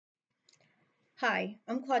Hi,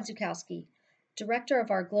 I'm Claude Zukowski, Director of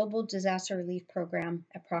our Global Disaster Relief Program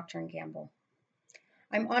at Procter & Gamble.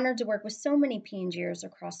 I'm honored to work with so many P&Gers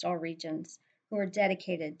across all regions who are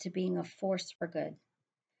dedicated to being a force for good.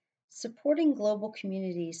 Supporting global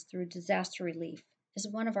communities through disaster relief is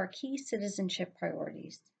one of our key citizenship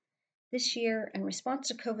priorities. This year, in response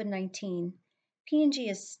to COVID-19, P&G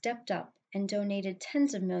has stepped up and donated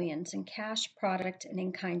tens of millions in cash, product, and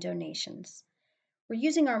in-kind donations. We're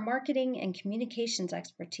using our marketing and communications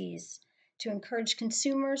expertise to encourage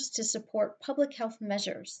consumers to support public health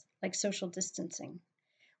measures like social distancing.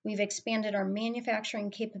 We've expanded our manufacturing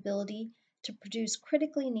capability to produce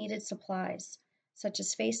critically needed supplies, such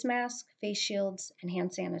as face masks, face shields, and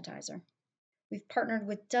hand sanitizer. We've partnered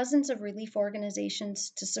with dozens of relief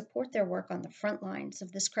organizations to support their work on the front lines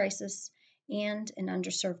of this crisis and in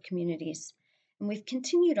underserved communities. And we've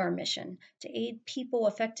continued our mission to aid people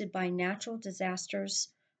affected by natural disasters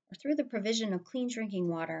or through the provision of clean drinking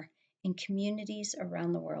water in communities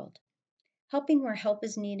around the world. Helping where help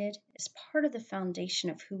is needed is part of the foundation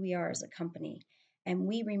of who we are as a company, and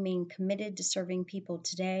we remain committed to serving people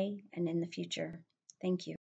today and in the future. Thank you.